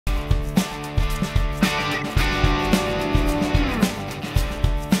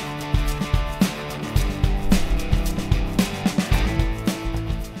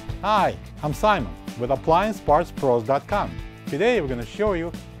Hi, I'm Simon with AppliancePartsPros.com. Today we're going to show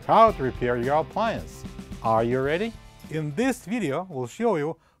you how to repair your appliance. Are you ready? In this video, we'll show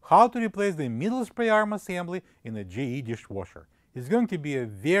you how to replace the middle spray arm assembly in a GE dishwasher. It's going to be a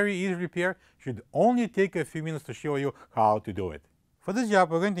very easy repair, should only take a few minutes to show you how to do it. For this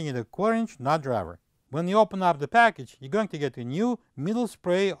job, we're going to need a 1/4-inch nut driver. When you open up the package, you're going to get a new middle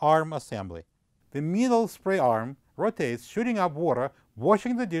spray arm assembly. The middle spray arm rotates, shooting up water,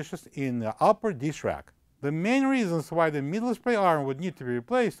 washing the dishes in the upper dish rack. The main reasons why the middle spray arm would need to be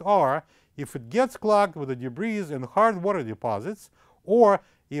replaced are if it gets clogged with the debris and hard water deposits, or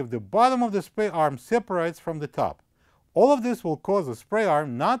if the bottom of the spray arm separates from the top. All of this will cause the spray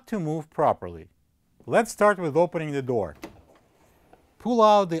arm not to move properly. Let's start with opening the door. Pull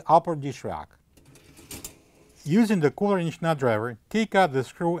out the upper dish rack. Using the 1/4-inch nut driver, take out the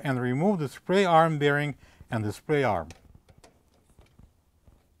screw and remove the spray arm bearing and the spray arm.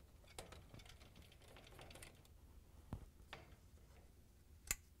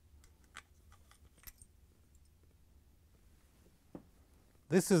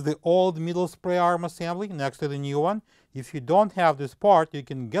 This is the old middle spray arm assembly next to the new one. If you don't have this part, you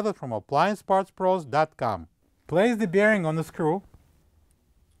can get it from AppliancePartsPros.com. Place the bearing on the screw.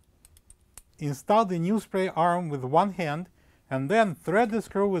 Install the new spray arm with one hand, and then thread the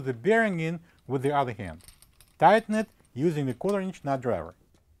screw with the bearing in with the other hand. Tighten it using the 1/4-inch nut driver.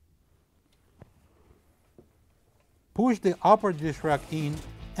 Push the upper dish rack in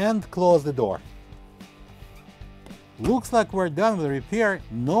and close the door. Looks like we're done with the repair.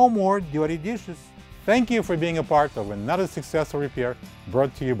 No more dirty dishes. Thank you for being a part of another successful repair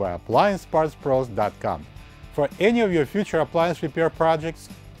brought to you by AppliancePartsPros.com. For any of your future appliance repair projects,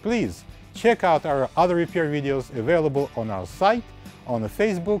 please check out our other repair videos available on our site, on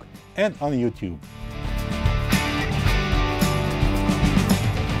Facebook, and on YouTube.